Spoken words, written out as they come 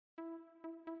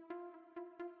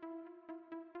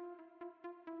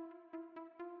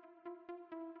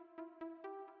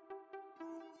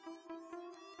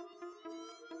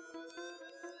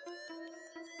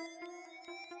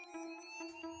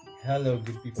Hello,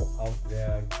 good people out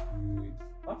there. Good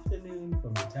afternoon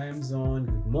from your time zone,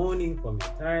 good morning from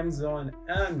your time zone,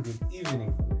 and good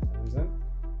evening from your time zone.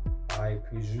 I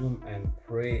presume and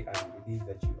pray and believe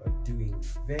that you are doing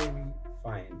very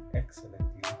fine,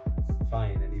 excellently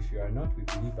fine. And if you are not, we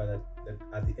believe that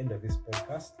at the end of this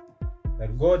podcast, the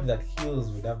God that heals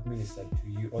would have ministered to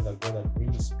you, or the God that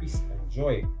brings peace and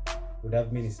joy would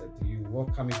have ministered to you.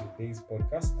 Welcome to today's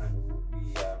podcast, and we'll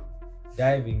be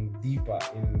diving deeper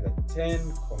in the Ten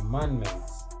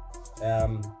Commandments.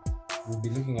 We'll be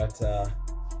looking at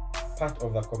part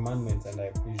of the commandments, and I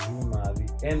presume at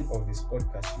the end of this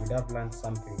podcast you would have learned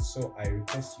something. So I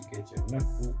request you get your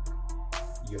notebook,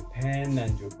 your pen,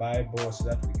 and your Bible so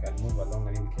that we can move along.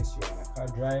 And in case you're in a car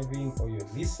driving or you're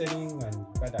listening and you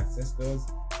can't access those,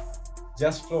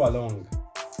 just flow along.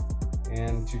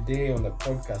 And today on the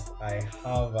podcast, I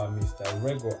have Mr.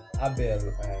 Rego Abel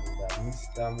and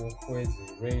Mr.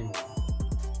 Mukwezi Raymond.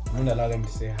 I'm going to allow them to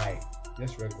say hi.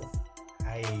 Yes, Rego.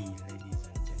 Hi, ladies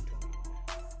and gentlemen.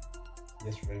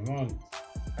 Yes, Raymond.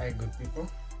 Hi, good people.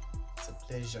 It's a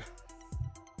pleasure.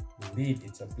 Indeed,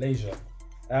 it's a pleasure.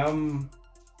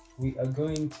 We are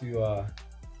going to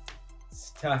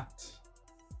start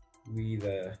with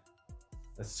the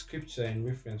scripture in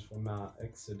reference from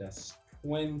Exodus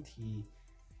 20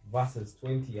 verses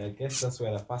 20. I guess that's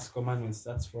where the first commandment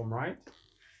starts from, right?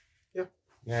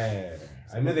 Yeah.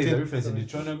 I know there's a reference in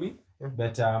Deuteronomy,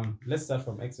 but let's start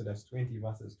from Exodus 20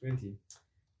 verses 20.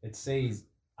 It says,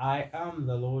 I am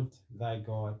the Lord thy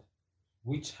God,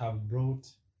 which have brought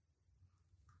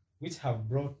thee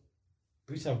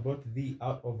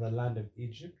out of the land of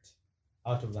Egypt,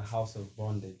 out of the house of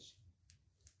bondage.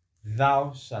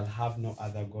 Thou shalt have no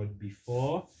other God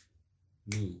before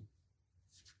me.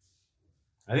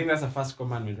 I think that's the first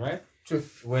commandment, right? True.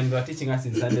 When they are teaching us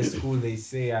in Sunday school, they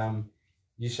say,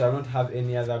 you shall not have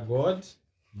any other God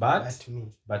but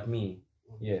me.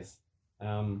 Yes.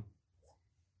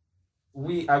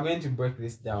 We are going to break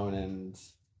this down, and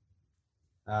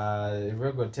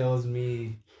Rego tells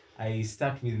me I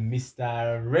start with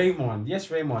Mr. Raymond. Yes,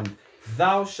 Raymond.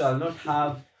 Thou shalt not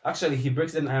have. Actually, he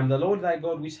breaks down. I am the Lord thy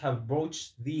God, which have brought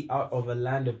thee out of the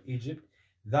land of Egypt,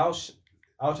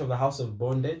 out of the house of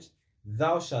bondage.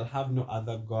 Thou shalt have no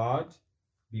other God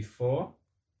before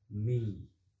me.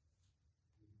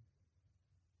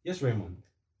 Yes, Raymond.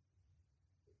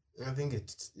 I think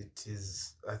it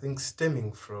is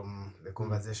stemming from the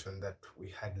conversation that we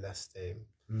had last time.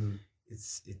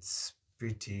 It's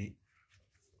pretty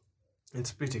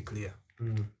clear.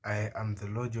 I am the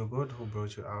Lord your God who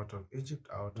brought you out of Egypt,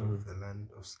 out of the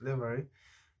land of slavery.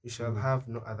 You shall have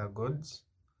no other gods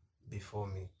before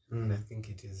me. And I think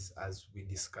it is as we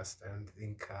discussed. I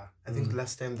think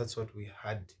last time that's what we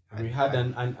had. We had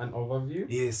an overview.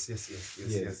 Yes.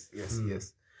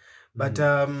 But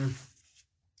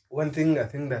one thing I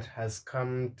think that has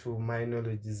come to my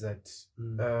knowledge is that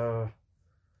the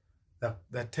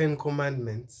Ten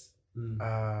Commandments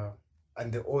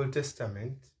and the Old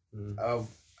Testament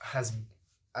has,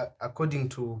 according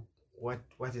to what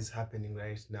is happening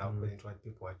right now, according to what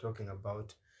people are talking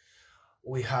about,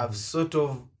 we have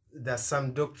there's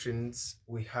some doctrines,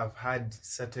 we have had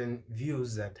certain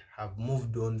views that have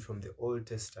moved on from the Old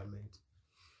Testament,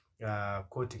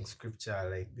 quoting scripture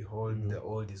like, behold, the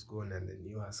old is gone and the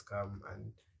new has come,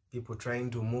 and people trying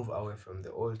to move away from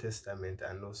the Old Testament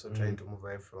and also trying to move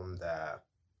away from the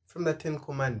Ten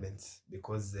Commandments,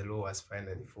 because the law was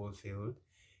finally fulfilled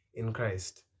in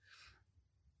Christ.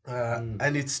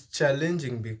 And it's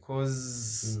challenging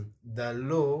because the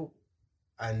law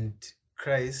and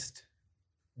Christ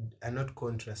are not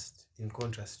in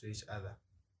contrast to each other.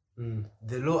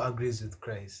 The law agrees with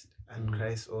Christ, and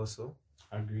Christ also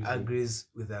agrees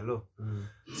with the law.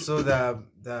 So the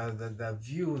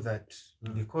view that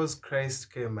because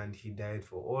Christ came and he died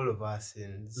for all of our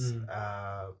sins,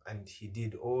 and he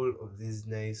did all of these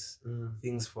nice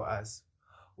things for us,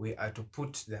 we are to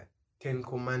put the Ten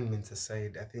Commandments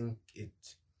aside. I think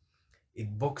it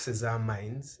boxes our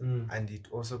minds, and it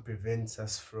also prevents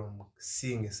us from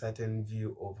seeing a certain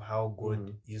view of how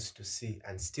God used to see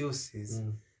and still sees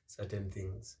certain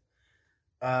things.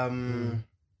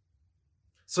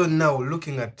 So now,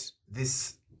 looking at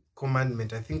this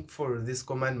commandment, I think for this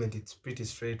commandment it's pretty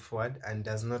straightforward and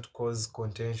does not cause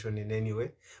contention in any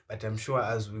way. But I'm sure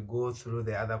as we go through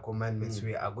the other commandments,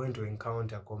 we are going to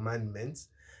encounter commandments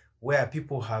where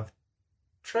people have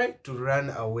tried to run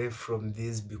away from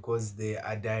this because they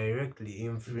are directly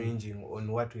infringing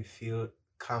on what we feel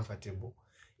comfortable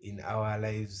in our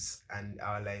lives and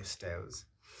our lifestyles.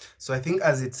 So I think,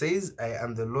 as it says, I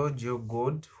am the Lord your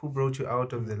God who brought you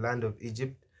out of the land of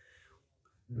Egypt.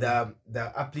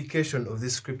 the application of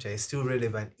this scripture is still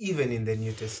relevant even in the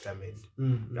New Testament.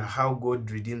 How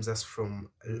God redeems us from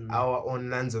our own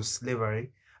lands of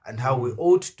slavery, and how we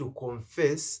ought to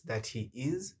confess that He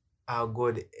is our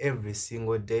God every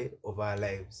single day of our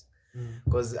lives.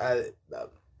 Because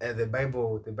the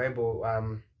Bible,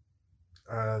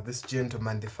 this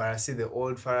gentleman, the Pharisee, the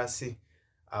old Pharisee,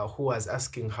 who was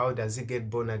asking how does he get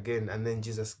born again, and then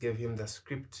Jesus gave him the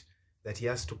script that he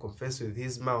has to confess with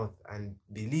his mouth and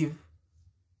believe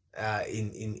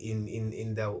in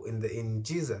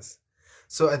Jesus.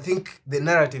 So I think the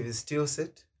narrative is still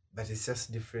set, but it's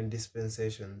just different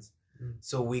dispensations.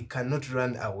 So we cannot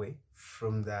run away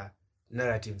from the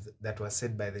narrative that was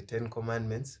set by the 10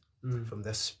 Commandments, from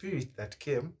the spirit that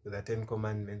came with the 10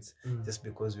 Commandments, just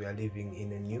because we are living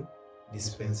in a new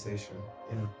dispensation.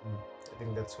 I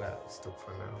think that's where I'll stop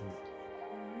for now.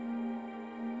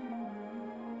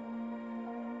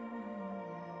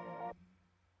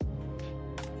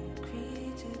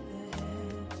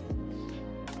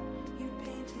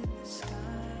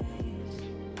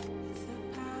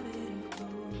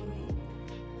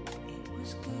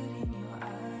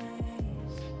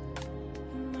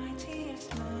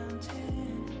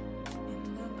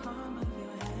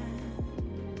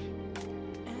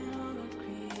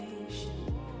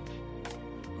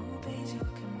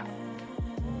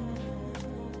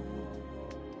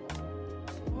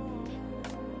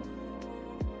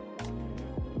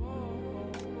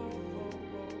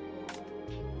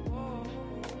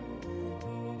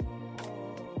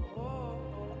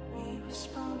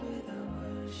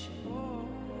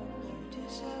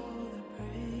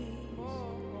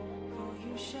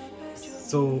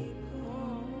 So,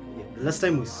 the last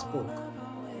time we spoke,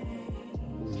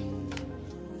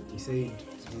 we said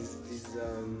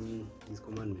these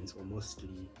commandments were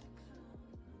mostly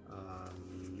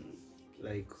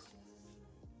like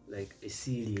a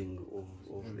sealing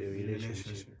of the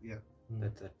relationship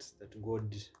that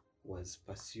God was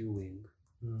pursuing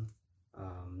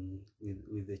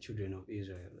with the children of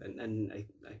Israel, and I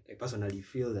personally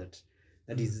feel that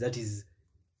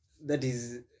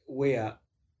is where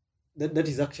that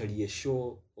is actually a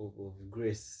show of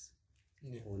grace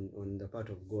on the part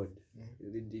of God.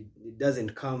 It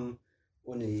doesn't come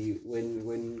only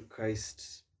when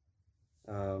Christ,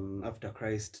 after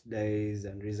Christ dies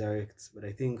and resurrects, but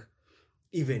I think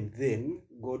even then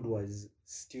God was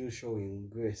still showing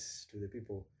grace to the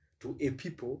people, to a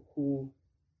people who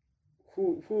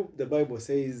the Bible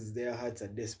says their hearts are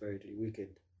desperately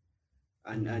wicked,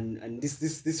 and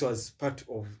this was part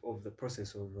of the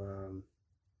process of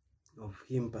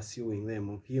him pursuing them,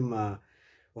 of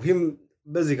him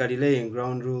basically laying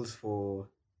ground rules for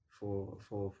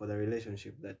the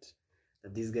relationship that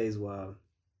these guys were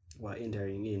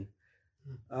entering in.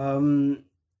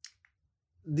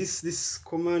 This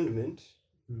commandment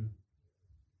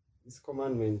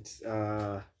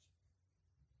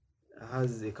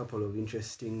has a couple of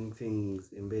interesting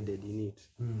things embedded in it.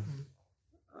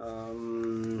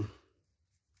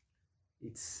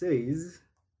 It says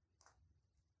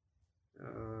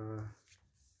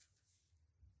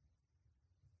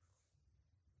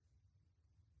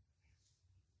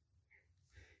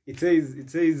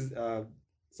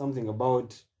something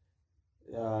about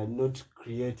not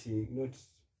creating,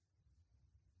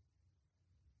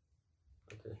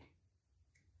 okay.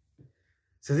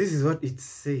 So this is what it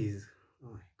says.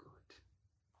 Oh my God.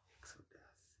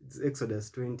 It's Exodus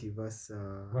 20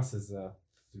 verses 3.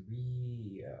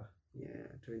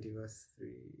 20 verse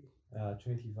 3.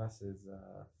 20 verses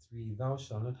 3. Thou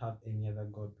shalt not have any other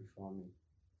God before me.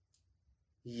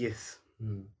 Yes.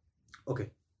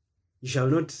 Okay. You shall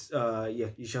not.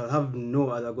 You shall have no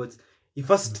other gods. He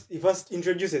first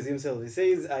introduces himself. He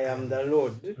says, "I am the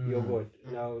Lord, your God."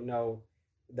 Now,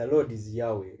 the Lord is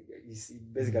Yahweh. He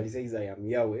basically says, "I am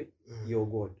Yahweh, your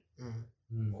God,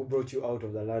 who brought you out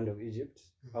of the land of Egypt,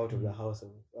 out of the house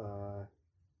of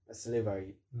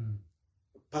slavery."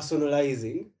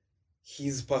 Personalizing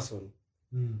his person,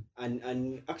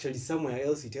 and actually somewhere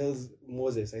else he tells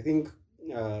Moses, I think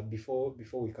before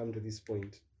we come to this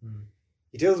point,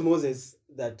 he tells Moses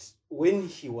that when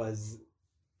he was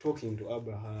talking to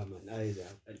Abraham and Isaac,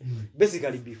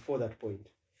 basically before that point,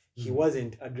 he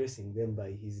wasn't addressing them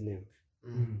by his name.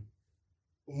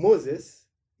 Moses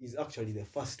is actually the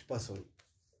first person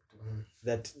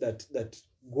that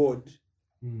God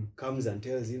comes and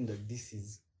tells him that this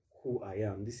is who I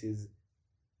am, this is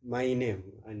my name,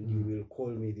 and you will call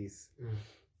me this.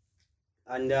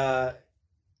 And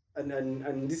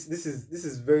this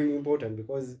is very important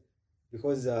because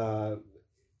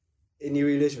any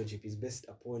relationship is based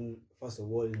upon, first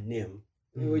of all, name.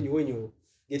 When you're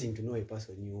getting to know a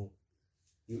person,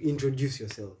 you you introduce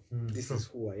yourself. This True. is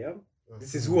who I am. Mm.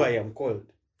 This is who I am called.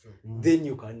 True. Then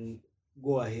you can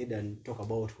go ahead and talk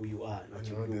about who you are and what And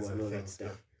you all do these and all that things,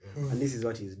 stuff. yeah. And this is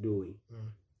what he's doing.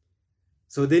 Mm.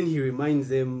 So then he reminds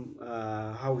them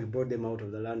how he brought them out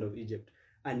of the land of Egypt.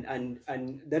 And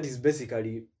that is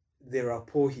basically the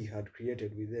rapport he had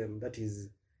created with them. That is,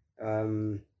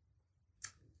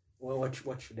 what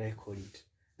should I call it?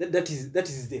 That is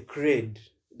the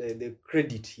the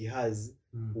credit he has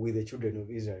with the children of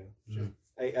Israel. Sure.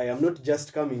 I am not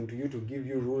just coming to you to give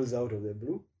you rules out of the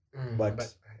blue, but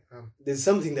I there's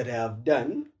something that I have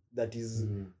done that is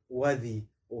worthy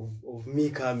of me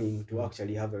coming to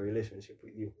actually have a relationship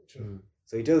with you.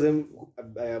 So he tells them,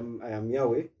 I am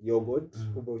Yahweh, your God,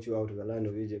 who brought you out of the land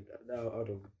of Egypt, out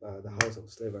of the house of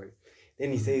slavery.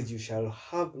 Then he says, you shall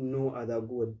have no other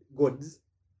gods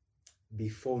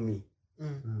before me.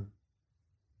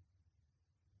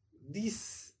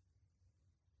 This,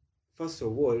 first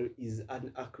of all, is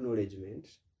an acknowledgement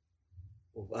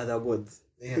of other gods.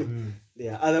 Yeah.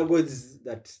 There are other gods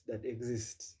that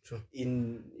exist. True.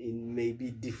 in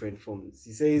maybe different forms.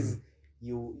 He says,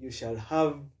 you shall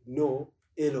have no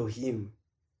Elohim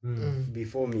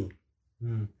before me.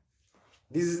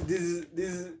 There's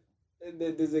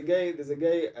a guy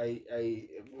I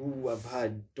who I've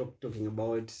heard talking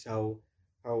about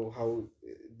how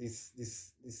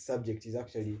this subject is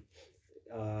actually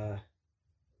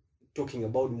talking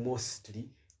about mostly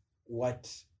what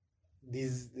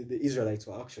the Israelites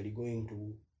were actually going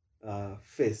to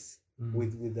face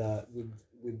with the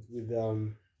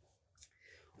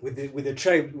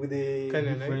tribe, with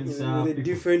the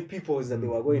different peoples that they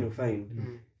were going to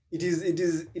find.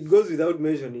 It goes without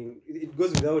mentioning. It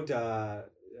goes without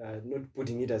not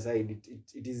putting it aside.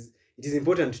 It is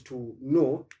important to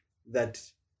know that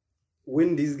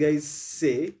when these guys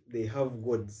say they have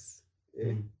gods,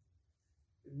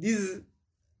 these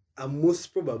are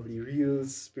most probably real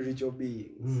spiritual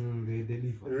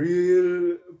beings,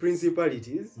 real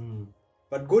principalities.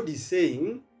 But God is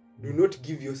saying, do not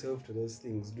give yourself to those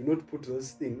things. Do not put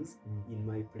those things in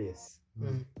my place.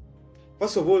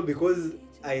 First of all, because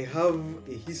I have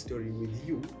a history with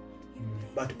you,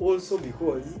 but also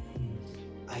because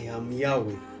I am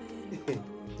Yahweh.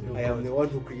 I am the one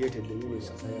who created the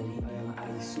universe.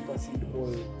 I supersede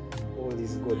all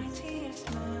these gods.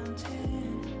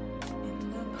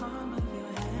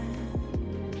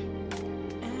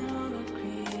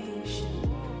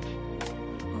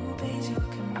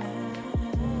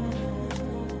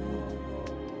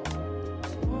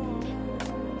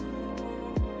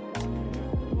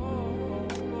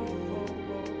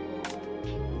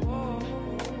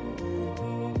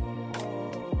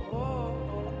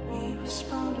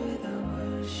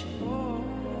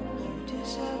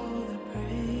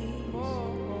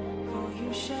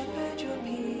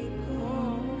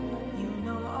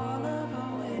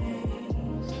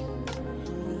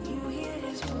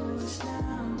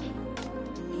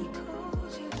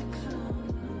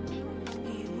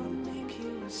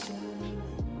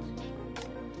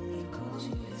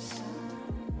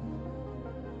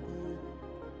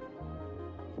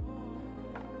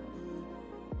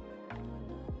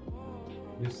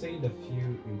 You said a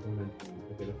few important things.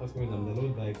 Okay, the first one is I'm the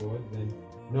Lord thy God, then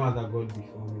no other God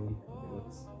before me. Okay,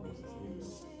 that's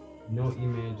Moses. No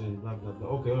image and blah blah blah.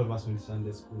 Okay, all of us went to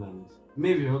Sunday school, and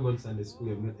maybe you're going to Sunday school,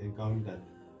 you have not encountered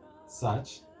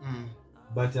such.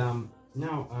 But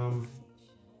now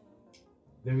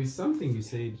there is something you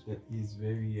said that is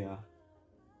very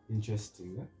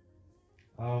interesting.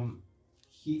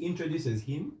 He introduces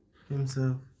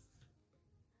himself.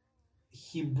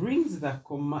 He brings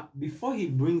before he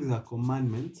brings the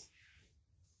commandment,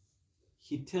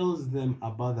 he tells them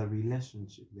about the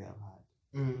relationship they have had.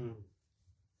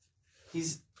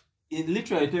 He's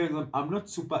literally telling them, I'm not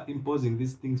superimposing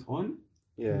these things on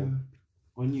you.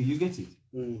 You get it?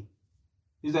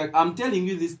 He's like, I'm telling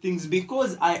you these things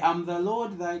because I am the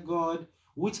Lord thy God,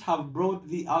 which have brought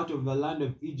thee out of the land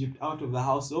of Egypt, out of the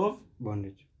house of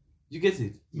bondage. You get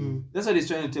it? That's what he's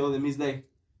trying to tell them. He's like,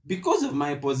 because of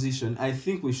my position, I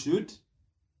think we should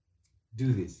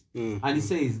do this. And he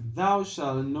says, thou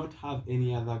shalt not have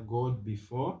any other God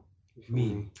before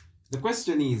me. The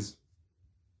question is,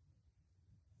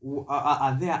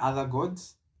 are there other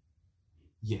gods?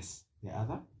 Yes, there are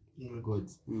other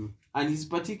gods. And he's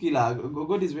particular,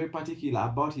 God is very particular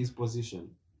about his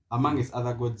position among his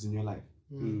other gods in your life.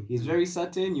 He's very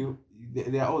certain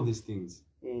there are all these things.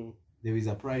 There is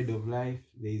a pride of life.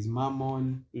 There is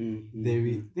mammon.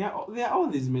 There are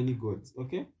all these many gods.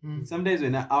 Okay. Sometimes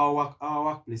when our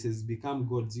workplaces become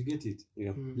gods, you get it.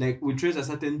 Like we treasure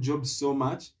certain jobs so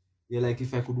much. You're like,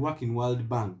 if I could work in World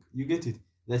Bank, you get it.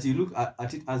 that you look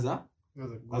at it as a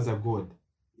god.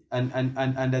 And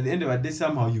at the end of the day,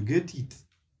 somehow you get it.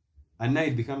 And now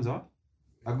it becomes what?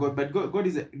 A god. But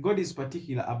God is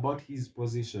particular about his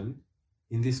position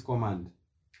in this command.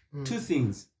 Two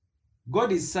things.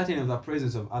 God is certain of the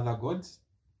presence of other gods.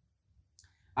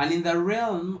 And in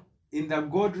the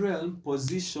God realm,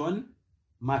 position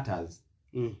matters.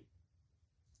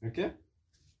 Okay?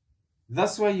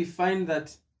 That's why you find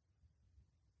that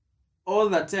all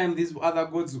the time these other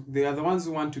gods, they are the ones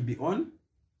who want to be on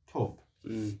top.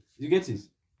 You get it?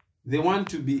 They want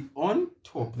to be on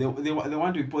top. They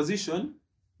want to be position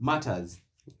matters.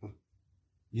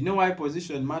 You know why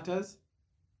position matters?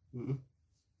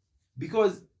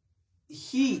 Because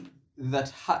he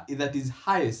that is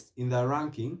highest in the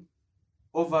ranking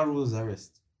overrules the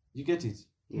rest. You get it?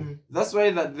 That's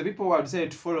why that the people would say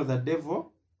to follow the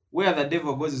devil. Where the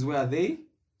devil goes is where they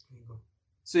go.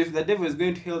 So if the devil is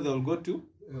going to hell, they'll go to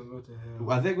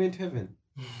hell. Are they going to heaven?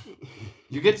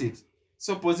 You get it?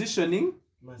 So positioning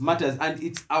matters, and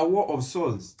it's a war of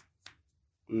souls.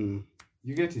 You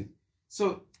get it?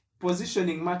 So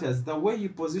positioning matters. The way you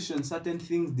position certain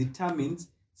things determines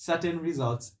certain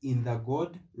results in the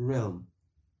God realm.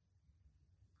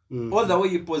 All the way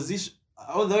you position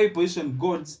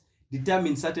gods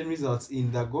determines certain results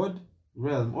in the God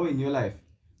realm or in your life.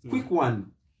 Quick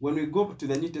one. When we go to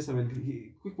the New Testament,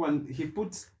 he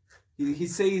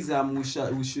says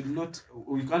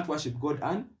we can't worship God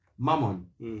and mammon.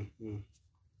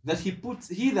 That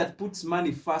he that puts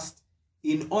money first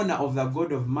in honor of the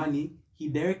God of money, he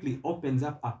directly opens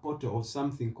up a portal of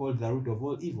something called the root of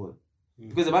all evil.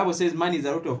 Because the Bible says money is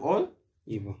the root of all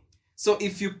evil. So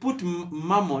if you put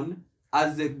mammon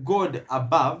as the God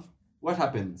above, what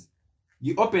happens?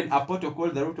 You open a portal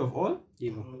called the root of all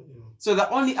evil. So the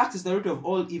only access to the root of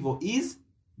all evil is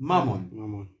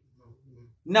mammon.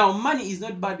 Now, money is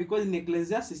not bad because in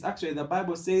Ecclesiastes, actually, the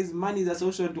Bible says money is a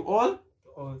solution to all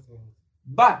things.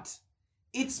 But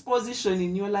its position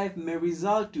in your life may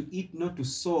result to it not to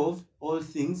solve all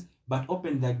things, but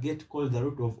open the gate called the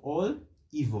root of all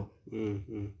evil.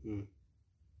 You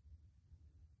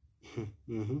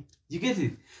get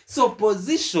it? So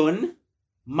position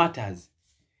matters.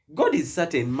 God is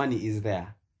certain money is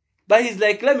there. But he's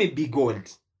like, let me be God.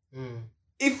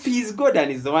 If he's God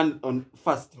and he's the one on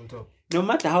first, no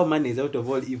matter how money is out of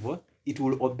all evil, it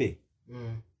will obey.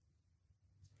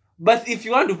 But if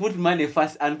you want to put money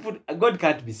first and God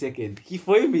can't be second.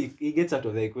 For him, he gets out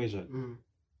of the equation.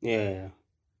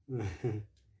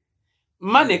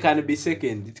 Money can be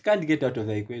second. It can't get out of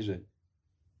the equation.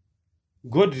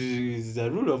 God is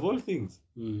the rule of all things.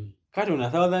 Cut on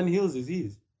 1,000 hills is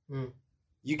his.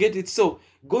 You get it? So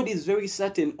God is very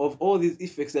certain of all these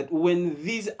effects that when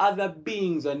these other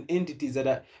beings and entities that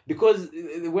are, because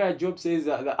where Job says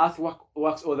that the earth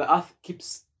works or the earth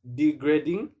keeps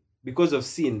degrading because of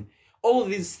sin, all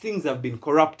these things have been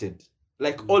corrupted,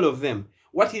 like all of them.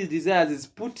 What he desires is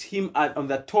put him on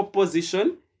the top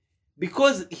position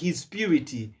because his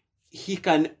purity, he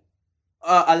can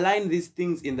align these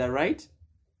things in the right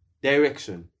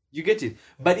direction. You get it?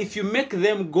 But if you make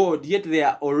them God, yet they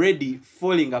are already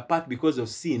falling apart because of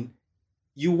sin,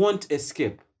 you won't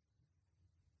escape.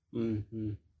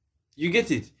 You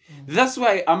get it? That's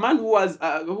why a man who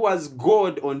has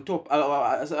God on top,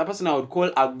 a person I would call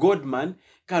a God man,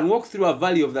 can walk through a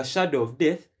valley of the shadow of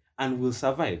death and will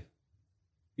survive.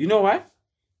 You know why?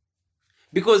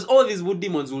 Because all these wood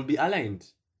demons will be aligned.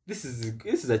 This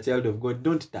is a child of God.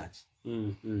 Don't touch.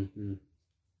 You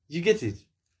get it?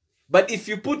 But if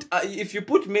you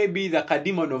put maybe the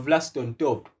demon of lust on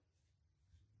top,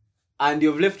 and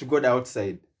you've left God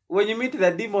outside, when you meet the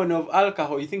demon of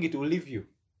alcohol, you think it will leave you.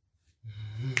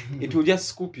 It will just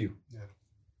scoop you.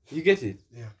 You get it?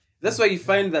 That's why you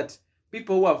find that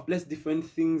people who have placed different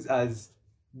things as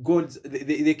gods,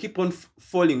 they keep on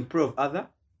falling prey of other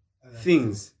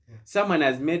things. Someone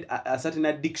has made a certain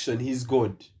addiction his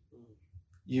God.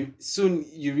 You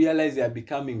realize they are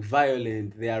becoming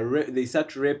violent. They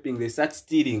start raping. They start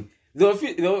stealing. They're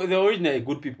originally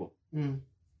good people,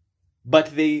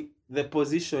 but the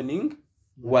positioning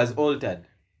was altered.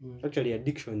 Actually,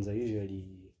 addictions are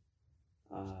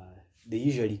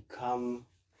usually come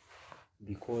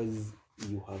because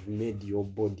you have made your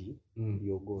body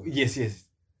your God. Yes.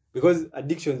 Because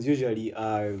addictions usually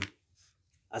are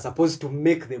supposed to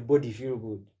make the body feel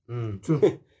good.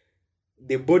 True.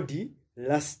 The body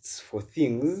lusts for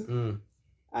things,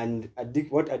 and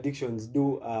what addictions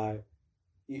do are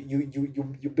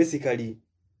you basically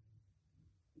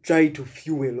try to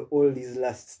fuel all these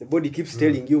lusts. The body keeps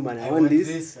telling you, man, I want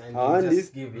this, and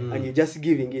and you're just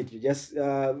giving it. You're just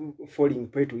falling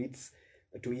prey to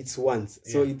its wants.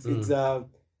 So it's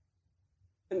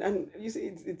And you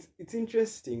see, it's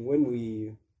interesting when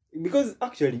we, because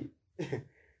actually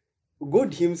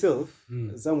God himself,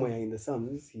 somewhere in the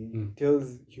Psalms, he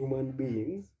tells human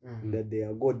beings that they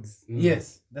are gods.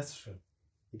 Yes, that's true.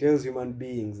 He tells human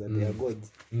beings that they are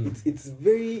gods. It's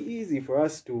very easy for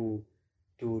us to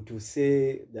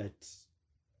say that,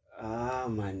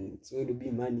 man, it's going to be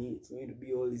money, it's going to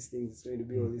be all these things, it's going to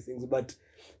be all these things. But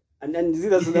and you see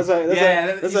that's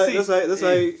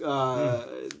why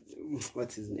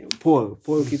what's his name? Paul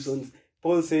keeps on.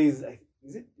 Paul says,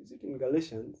 is it in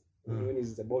Galatians when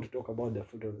he's about to talk about the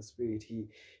fruit of the Spirit?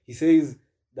 He says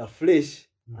the flesh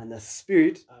and the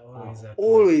spirit are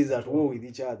always at war with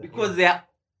each other because they are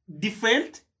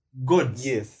different gods.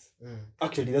 Yes,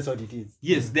 actually that's what it is.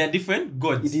 Yes, they are different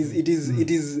gods. It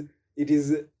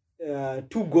is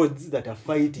two gods that are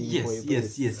fighting for a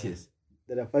place. Yes.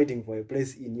 That are fighting for a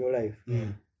place in your life.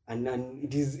 And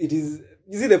it is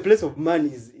you see, the place of man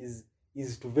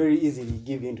is to very easily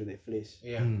give into the flesh.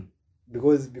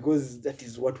 Because that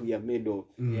is what we are made of.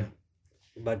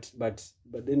 But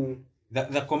then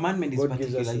the commandment is God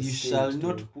particular. You shall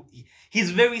not. to-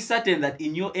 He's very certain that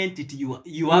in your entity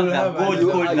you have the have God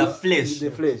another- called the flesh.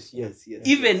 The flesh, yes.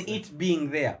 Even it being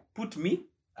there, put me.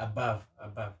 Above.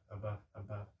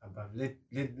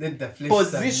 Let the flesh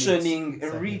Positioning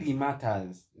submit. really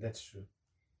matters. That's true.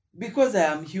 Because I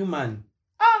am human.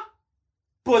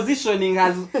 Positioning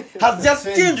has just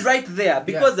Changed. changed right there.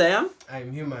 Because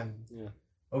I'm human. Yeah.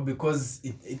 Or because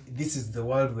this is the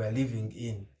world we are living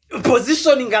in.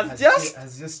 positioning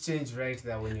has just changed right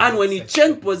there. When you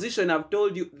change position, I've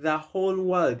told you the whole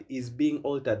world is being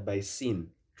altered by sin.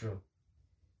 True.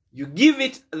 You give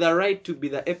it the right to be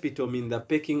the epitome in the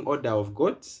pecking order of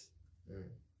God.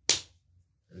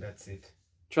 And that's it.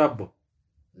 Trouble.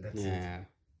 That's it.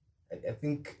 I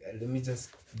think let me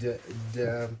just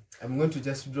I'm going to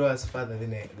just draw us further,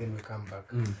 then we come back.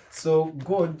 So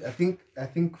God, I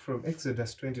think from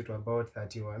Exodus 20 to about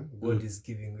 31, God is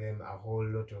giving them a whole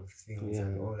lot of things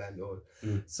and all.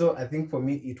 So I think for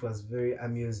me it was very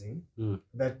amusing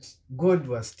that God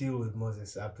was still with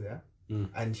Moses up there,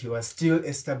 and he was still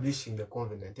establishing the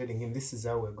covenant, telling him this is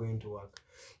how we're going to work.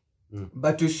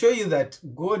 But to show you that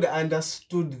God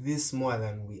understood this more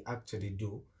than we actually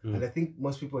do, and I think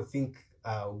most people think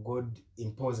God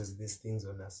imposes these things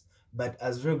on us. But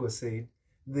as Rego said,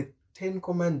 the 10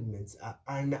 Commandments are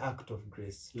an act of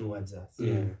grace towards us.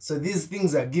 So these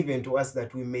things are given to us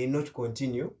that we may not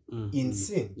continue in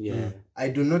sin. I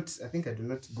do not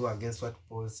go against what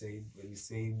Paul said when he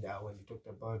said when he talked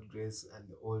about grace and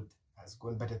the old has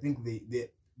gone. But I think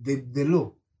the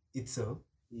law itself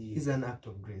is an act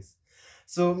of grace.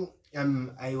 So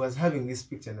I was having this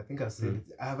picture, and I think I've said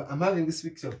it. I'm having this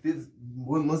picture of this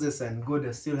when Moses and God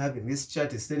are still having this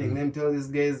chat. He's telling them, tell these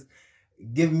guys,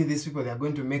 give me these people, they are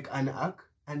going to make an ark.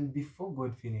 And before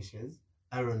God finishes,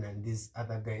 Aaron and these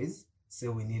other guys say,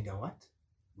 we need a what?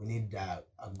 We need a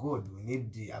god. We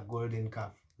need a golden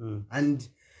calf. And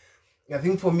I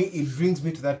think for me, it brings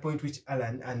me to that point which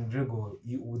Alan and Rego,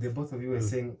 the both of you were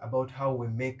saying about how we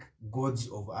make gods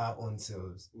of our own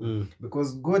selves.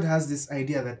 Because God has this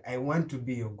idea that I want to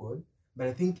be your God, but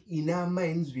I think in our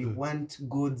minds, we want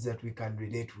gods that we can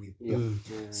relate with.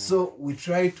 So we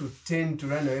try to tend to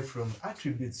run away from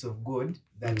attributes of God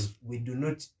that we do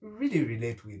not really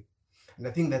relate with. And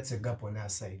I think that's a gap on our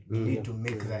side. We need to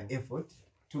make that effort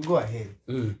to go ahead.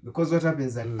 Because what happens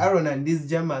is that Aaron and these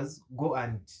jammers go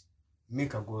and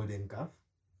make a golden calf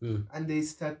and they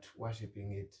start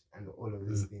worshipping it and all of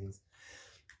these things.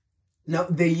 Now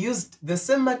they used the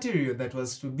same material that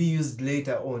was to be used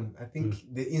later on. I think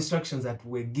the instructions that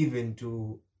were given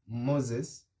to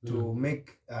Moses to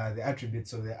make the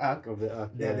attributes of the ark,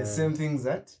 they are the same things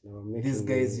that these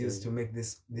guys used to make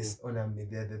this ornament,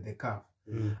 the calf.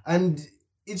 And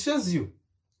it shows you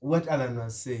what Alan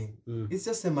was saying. It's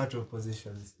just a matter of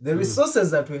positions. The resources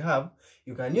that we have,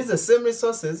 you can use the same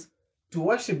resources to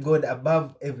worship God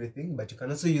above everything, but you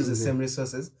can also use the same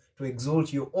resources to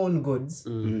exalt your own gods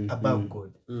above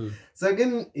God. So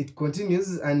again, it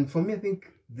continues, and for me, I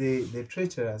think the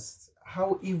treacherous,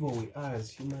 how evil we are as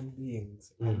human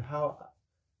beings, and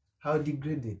how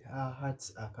degraded our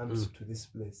hearts are comes to this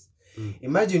place.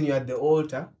 Imagine you're at the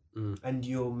altar and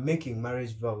you're making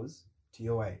marriage vows to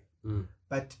your wife,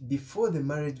 but before the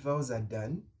marriage vows are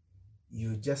done,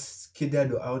 you just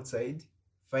skedaddle outside,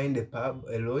 find a pub,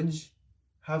 a lodge,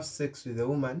 have sex with a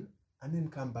woman, and then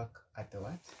come back at the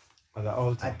what? At the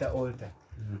altar. At the altar.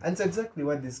 And it's exactly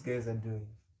what these guys are doing.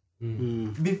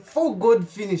 Before God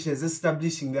finishes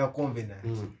establishing their covenant,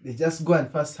 they just go and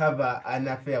first have an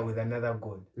affair with another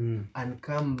God and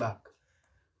come back.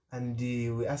 And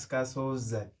we ask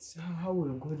ourselves that how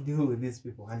will God deal with these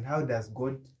people, and how does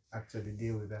God actually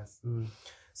deal with us?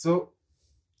 So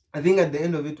I think at the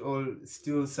end of it all,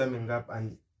 still summing up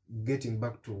and getting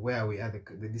back to where we are,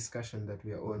 the discussion that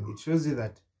we are on, it shows you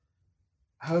that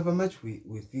however much we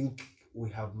think we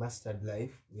have mastered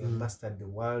life, we have mastered the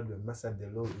world, we have mastered the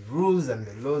rules and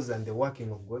the laws and the working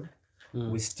of God,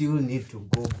 we still need to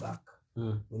go back.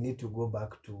 We need to go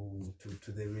back to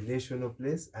the relational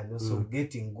place, and also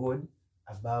getting God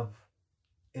above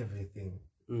everything.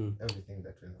 Everything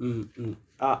that we know.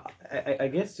 I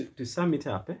guess to sum it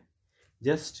up,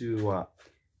 just to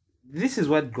this is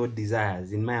what God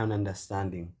desires in my own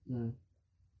understanding.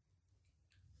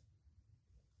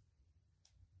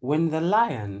 When the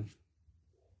lion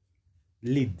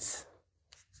leads,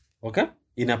 okay,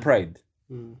 in a pride,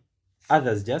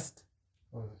 others just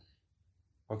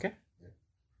okay.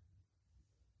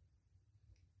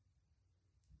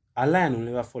 A lion will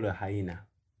never follow a hyena.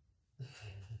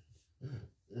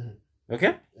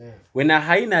 Okay? Yeah. When a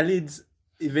hyena leads,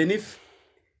 even if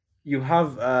you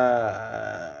have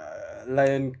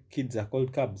lion kids are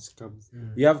called cubs.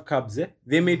 You have cubs,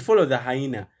 they may follow the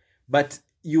hyena, but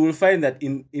you will find that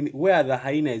in where the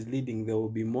hyena is leading, there will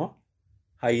be more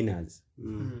hyenas.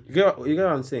 You get what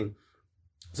I'm saying?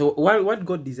 So what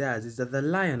God desires is that the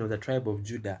lion of the tribe of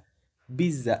Judah be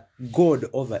the God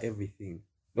over everything.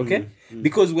 Okay?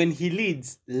 Because when he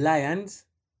leads, lions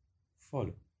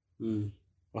follow.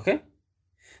 Okay?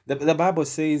 The Bible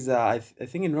says, I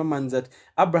think in Romans, that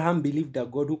Abraham believed a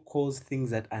God who calls things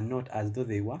that are not as though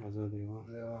they were.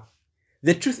 Yeah.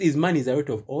 The truth is, man is the root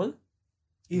of all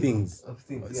things. Of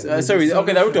things.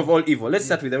 The root of all evil. Let's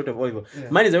start with the root of all evil. Yeah.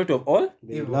 Man is the root of all.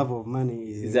 The Evil. love of money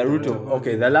Is the root of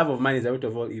the love of man is the root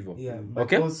of all evil. Yeah, but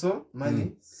Okay? also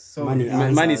money. So Money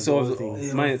Money answers all solves.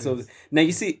 things. Money solves. Now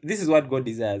you see, this is what God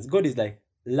desires. God is like,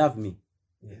 love me.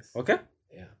 Yes. Okay?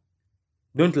 Yeah.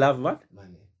 Don't love what?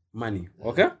 Money.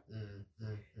 Okay?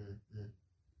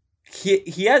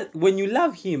 He has, when you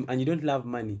love him and you don't love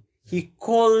money, he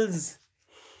calls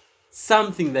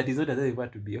something that is not as it were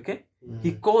to be. Okay?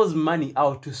 He calls money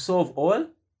out to solve all,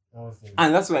 All things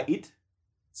and that's where it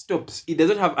stops. It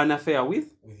doesn't have an affair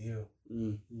with with you.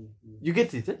 you.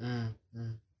 Get it?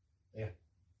 Yeah.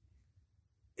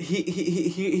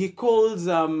 He calls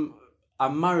a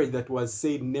marriage that was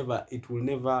said it will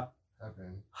never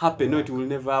happen. No, it will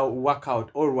never work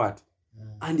out, or what?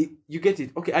 And you get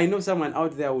it. Okay, I know someone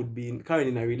out there would be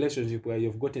currently in a relationship where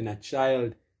you've gotten a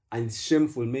child and it's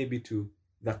shameful maybe to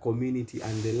the community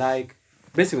and the like,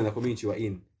 basically the community you are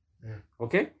in. Yeah.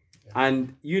 Okay? Yeah.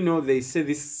 And they say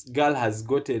this girl has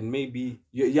gotten, maybe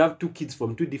you have 2 kids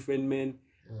from 2 different men,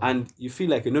 and you feel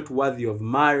like you're not worthy of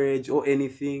marriage or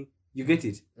anything. You get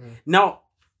it? Now,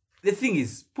 the thing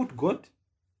is, put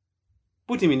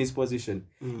him in his position.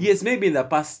 Yes, maybe in the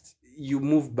past you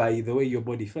moved by the way your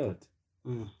body felt.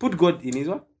 Put God in his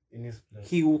what? In his place.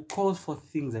 He will call for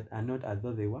things that are not as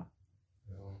though they were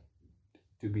No.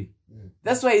 to be.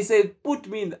 That's why he said, put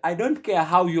me in. I don't care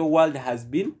how your world has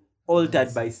been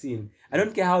altered by sin. I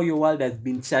don't care how your world has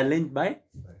been challenged by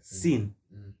sin.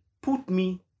 Put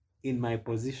me in my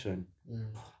position,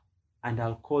 and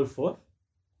I'll call forth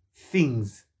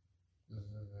things,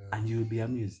 and you'll be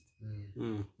amused.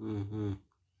 And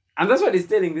that's what he's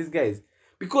telling these guys.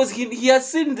 Because he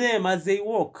has seen them as they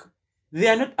walk. They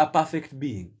are not a perfect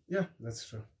being. Yeah, that's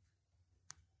true.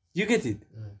 You get it?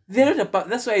 They're not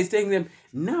that's why he's telling them,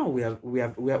 now we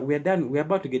are done. We are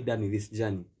about to get done with this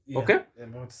journey. Yeah, Okay?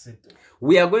 about to settle.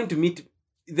 We are going to meet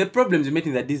the problems we met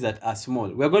in the desert are small.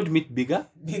 We are going to meet bigger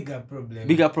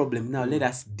problem. Now let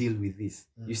us deal with this.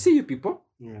 You see, you people,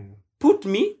 put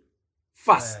me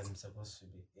first. I'm supposed to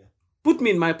be. Yeah. Put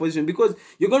me in my position, because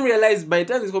you're going to realize by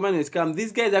the time this commandment come,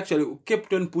 these guys actually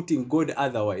kept on putting God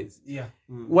otherwise. Yeah.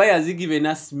 Why has he given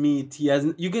us meat?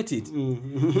 You get it?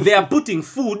 They are putting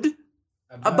food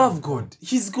above God.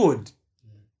 He's God.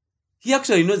 He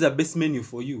actually knows the best menu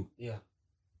for you. Yeah.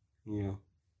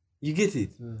 You get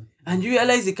it? And you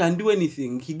realize he can do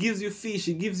anything. He gives you fish,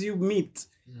 he gives you meat.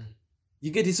 You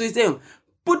get it? So he's saying,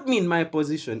 put me in my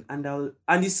position,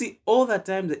 and you see, all the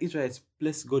time the Israelites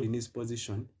placed God in his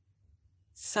position,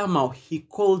 somehow he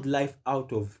called life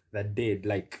out of the dead,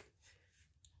 like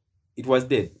it was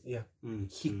dead. Yeah.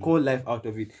 He called life out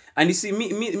of it. And you see,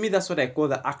 me that's what I call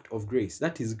the act of grace.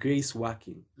 That is grace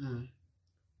working.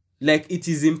 Like, it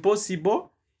is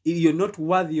impossible, you're not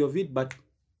worthy of it, but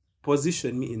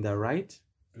position me in the right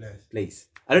place.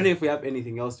 I don't know if we have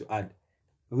anything else to add.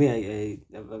 For me,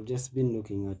 I've just been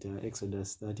looking at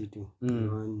Exodus 32, the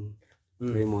one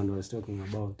Raymond was talking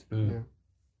about.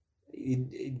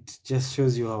 it just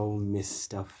shows you how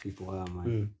messed up people are,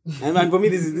 man. And for me,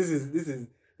 this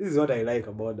is what I like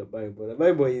about the Bible. The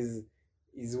Bible is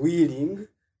willing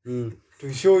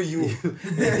to show you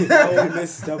how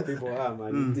messed up people are,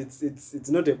 man. It's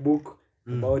not a book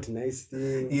about nice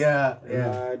things. Yeah.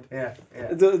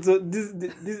 So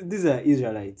these are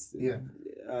Israelites. Yeah.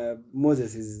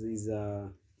 Moses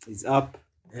is up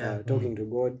talking to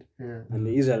God, and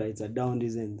the Israelites are down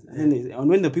these ends. And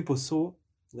when the people saw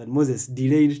that Moses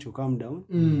delayed to come down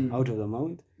out of the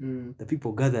mount, the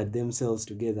people gathered themselves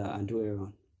together unto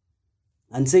Aaron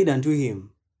and said unto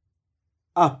him,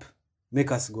 "Up,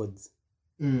 make us gods."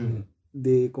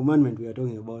 The commandment we are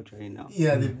talking about right now.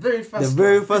 Yeah, the very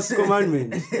first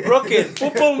commandment. Rocket.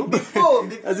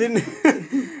 As in,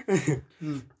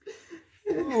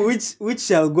 which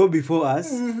shall go before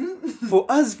us? For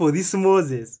us, for this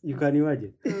Moses, you can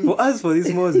imagine. For us, for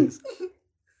this Moses,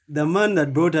 the man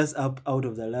that brought us up out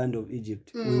of the land of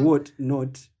Egypt, we wot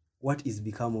not what is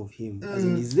become of him. As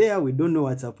in, he's there, we don't know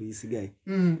what's up with this guy.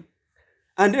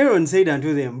 And Aaron said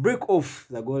unto them, break off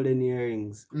the golden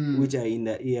earrings which are in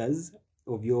the ears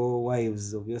of your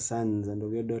wives, of your sons, and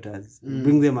of your daughters.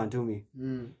 Bring them unto me.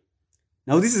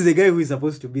 Now, this is the guy who is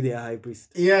supposed to be their high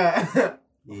priest. Yeah.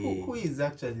 Who is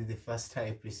actually the first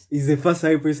high priest? He's the first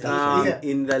high priest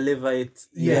in the Levite.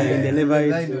 In the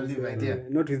Levite. Levite,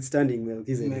 notwithstanding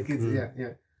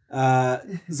Melchizedek.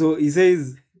 So he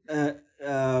says,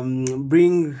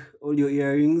 bring all your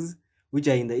earrings which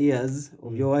are in the ears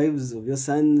of your wives, of your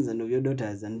sons, and of your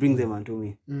daughters, and bring them unto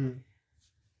me.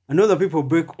 And all the people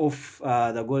break off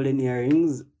the golden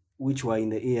earrings which were in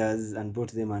the ears and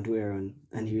brought them unto Aaron,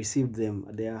 and he received them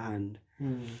at their hand,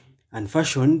 and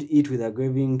fashioned it with a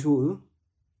graving tool,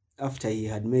 after he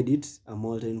had made it a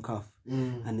molten calf.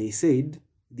 And they said,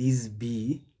 these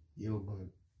be your God,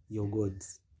 your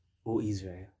gods, O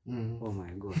Israel. Oh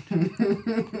my God.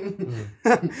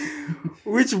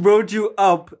 Which brought you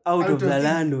up out of the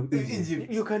land of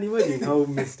Egypt. You can imagine how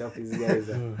messed up these guys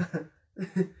are.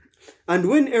 And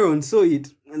when Aaron saw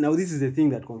it, now this is the thing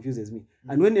that confuses me.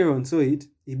 And when Aaron saw it,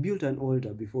 he built an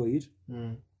altar before it.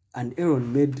 And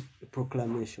Aaron made a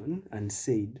proclamation and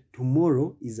said,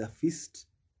 tomorrow is a feast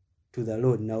to the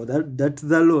Lord. Now that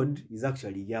the Lord is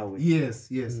actually Yahweh. Yes.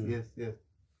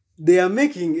 They are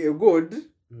making a god,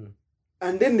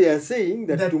 and then they are saying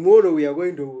that tomorrow we are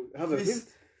going to have a feast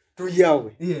to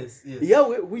Yahweh. Yes.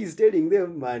 Yahweh, who is telling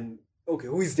them, man, okay,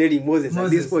 who is telling Moses at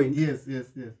this point? Yes.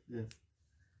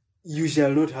 You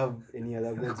shall not have any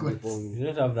other gods before me. You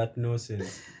don't have that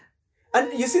nonsense.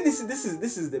 And you see, this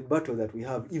is the battle that we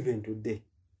have even today.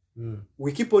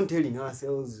 We keep on telling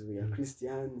ourselves we are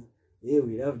Christians,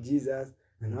 we love Jesus,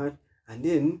 and what, and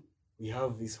then we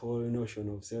have this whole notion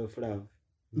of self-love.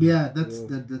 Yeah,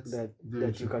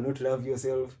 that you cannot love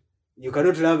yourself, you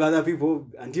cannot love other people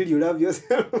until you love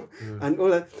yourself, and all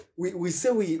that. We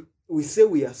say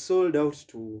we are sold out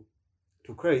to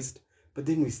Christ, but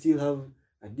then we still have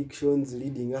addictions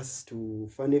leading us to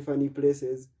funny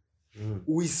places.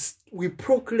 We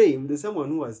proclaim. There's someone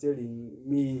who was telling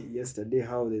me yesterday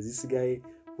how there's this guy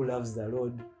who loves the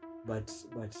Lord, but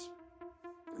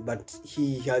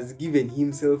he has given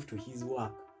himself to his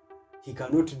work. He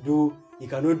cannot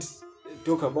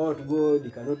talk about God, he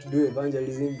cannot do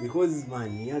evangelism because, man,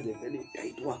 he has a very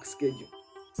tight work schedule.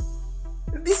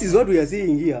 This is what we are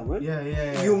seeing here, man.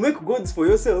 Yeah. You make gods for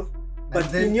yourself,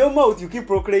 but in your mouth you keep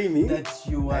proclaiming that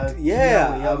you are.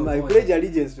 I pledge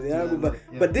allegiance to the Yahweh.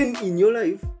 But then in your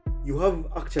life, you have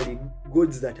actually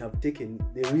gods that have taken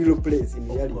the real place in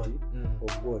reality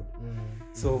of God.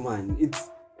 So, man, it's.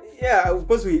 Yeah, of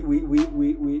course we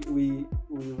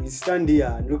stand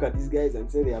here and look at these guys and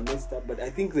say they are messed up, but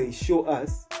I think they show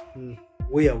us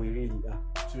where we really are.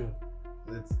 True.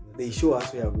 They show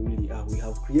us where we really are. We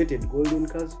have created golden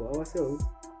calves for ourselves,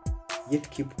 yet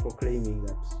keep proclaiming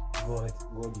that God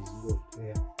is God.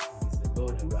 Yeah. He's the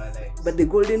Lord of our lives. But the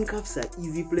golden calves are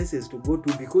easy places to go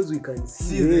to because we can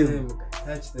see them.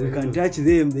 Touch them. We can touch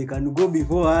them. They can go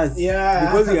before us. Yeah.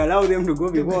 Because we allow them to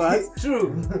go before us.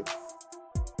 True.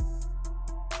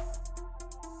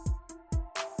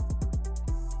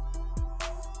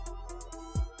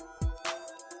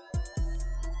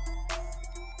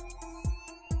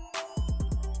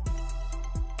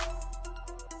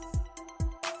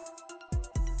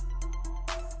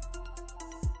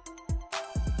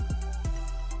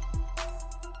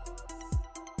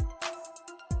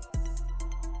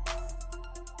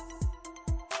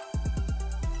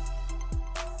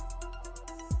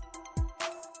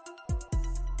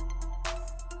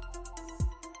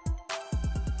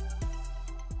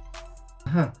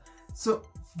 So,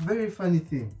 very funny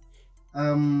thing.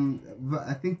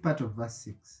 I think part of verse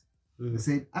 6. They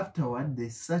said, afterward, they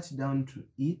sat down to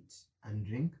eat and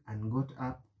drink and got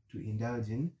up to indulge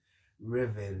in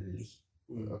revelry.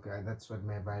 Okay, that's what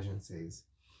my version says.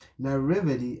 Now,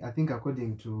 revelry, I think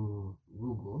according to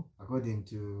Google, according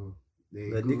to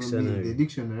the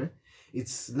dictionary,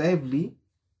 it's lively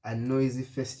and noisy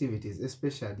festivities,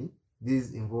 especially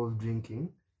these involve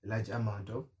drinking a large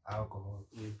amount of alcohol.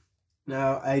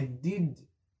 Now, I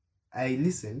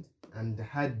listened and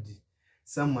heard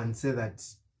someone say that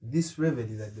this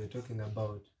revelry that they're talking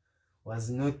about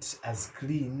was not as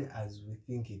clean as we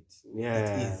think it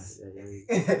is.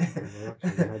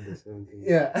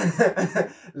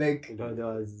 Like there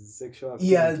was sexual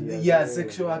activity.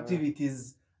 Sexual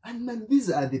activities. And man,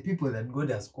 these are the people that God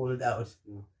has called out.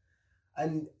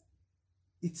 And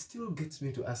it still gets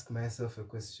me to ask myself a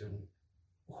question.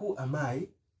 Who am I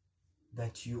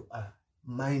that you are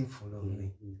mindful of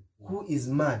me? Who is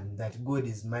man that God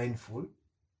is mindful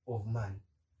of man?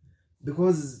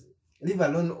 Because leave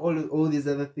alone all these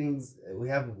other things, we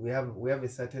have a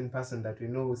certain person that we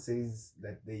know who says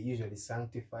that they usually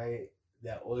sanctify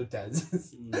their altars.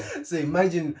 So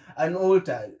imagine an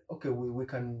altar. Okay, we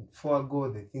can forego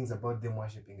the things about them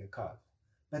worshipping a calf,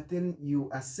 but then you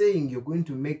are saying you're going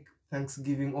to make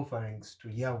thanksgiving offerings to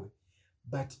Yahweh,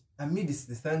 but amidst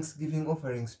the thanksgiving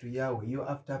offerings to Yahweh, your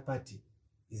after party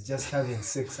is just having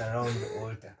sex around the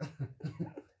altar.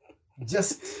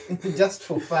 just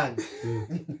for fun.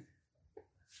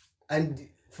 And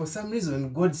for some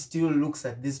reason, God still looks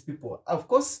at these people. Of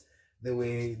course, there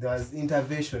was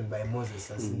intervention by Moses.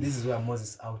 This is where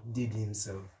Moses outdid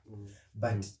himself.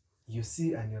 But you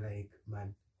see, and you're like,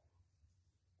 man,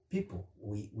 people,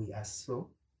 we are so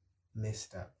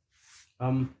messed up.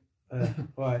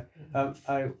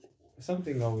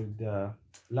 Something I would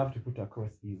love to put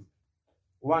across is,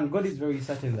 one, God is very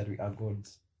certain that we are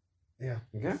gods. Yeah.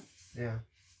 Okay. Yeah.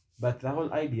 But the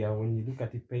whole idea, when you look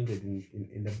at it painted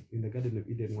in the Garden of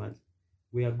Eden, was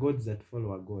we are gods that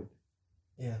follow a god.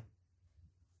 Yeah.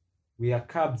 We are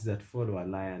calves that follow a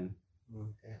lion.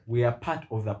 Yeah. We are part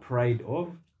of the pride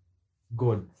of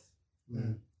gods.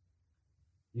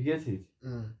 You get it?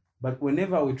 But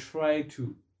whenever we try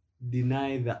to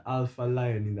deny the alpha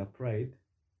lion in the pride,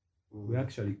 we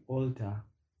actually alter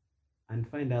and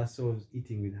find ourselves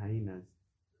eating with hyenas.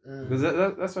 Because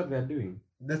that's what they're doing.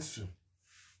 That's true.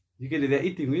 You get it? They're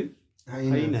eating with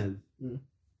hyenas. Mm.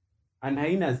 And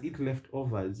hyenas eat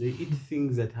leftovers. They eat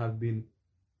things that have been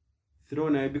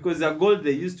thrown away. Because the gold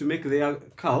they used to make their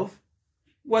calf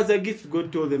was a gift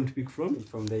God told them to pick from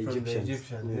the Egyptians.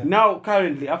 Yeah. Now,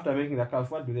 currently, after making the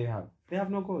calf, what do they have? They have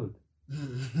no gold.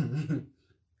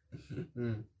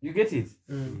 You get it?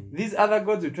 These other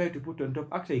gods we try to put on top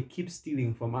actually keep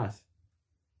stealing from us.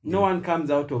 No one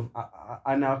comes out of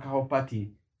an alcohol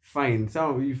party fine.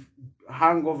 Some if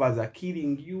hangovers are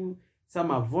killing you,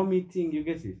 some are vomiting. You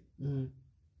get it?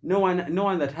 No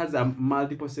one that has a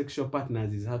multiple sexual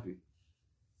partners is happy.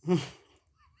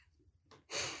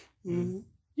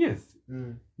 Yes.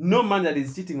 No man that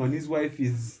is cheating on his wife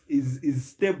is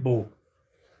stable.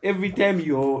 Every time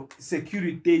your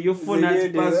security, your phone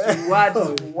has passed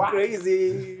what?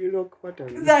 Crazy lock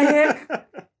pattern. The heck?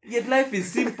 Yet life is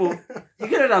simple. You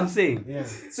get what I'm saying? Yeah.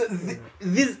 So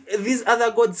these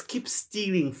other gods keep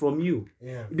stealing from you.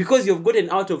 Yeah. Because you've gotten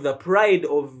out of the pride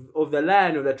of the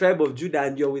lion of the tribe of Judah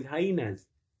and you're with hyenas.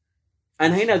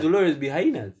 And hyenas will always be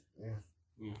hyenas.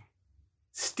 Yeah.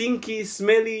 Stinky,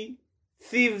 smelly,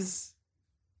 thieves.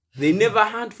 They never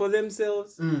hunt for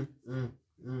themselves.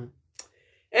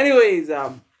 Anyways,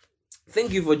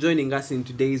 thank you for joining us in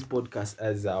today's podcast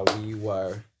as we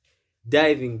were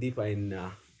diving deeper in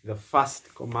the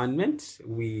first commandment.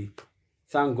 We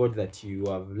thank God that you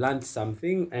have learned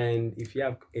something, and if you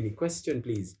have any question,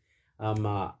 please,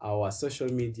 our social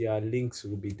media links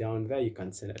will be down there. You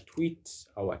can send a tweet,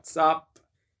 a WhatsApp,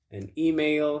 an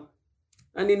email,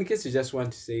 and in case you just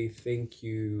want to say thank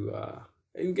you,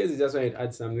 in case you just want to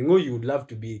add something, or you would love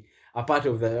to be a part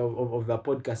of the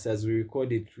podcast as we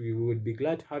record it, we would be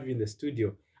glad to have you in the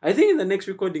studio. I think in the next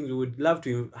recording we would love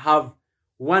to have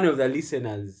one of the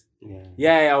listeners.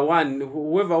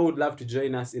 Whoever would love to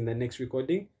join us in the next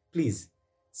recording, please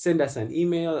send us an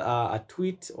email, a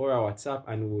tweet, or a WhatsApp,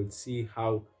 and we'll see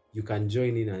how you can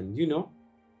join in and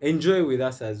enjoy with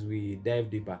us as we dive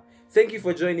deeper. Thank you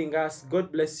for joining us. God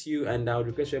bless you, and I would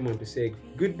request everyone to say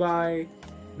goodbye.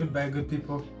 Goodbye, good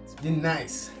people. It's been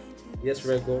nice. Yes,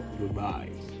 Rego. Goodbye.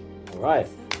 All right.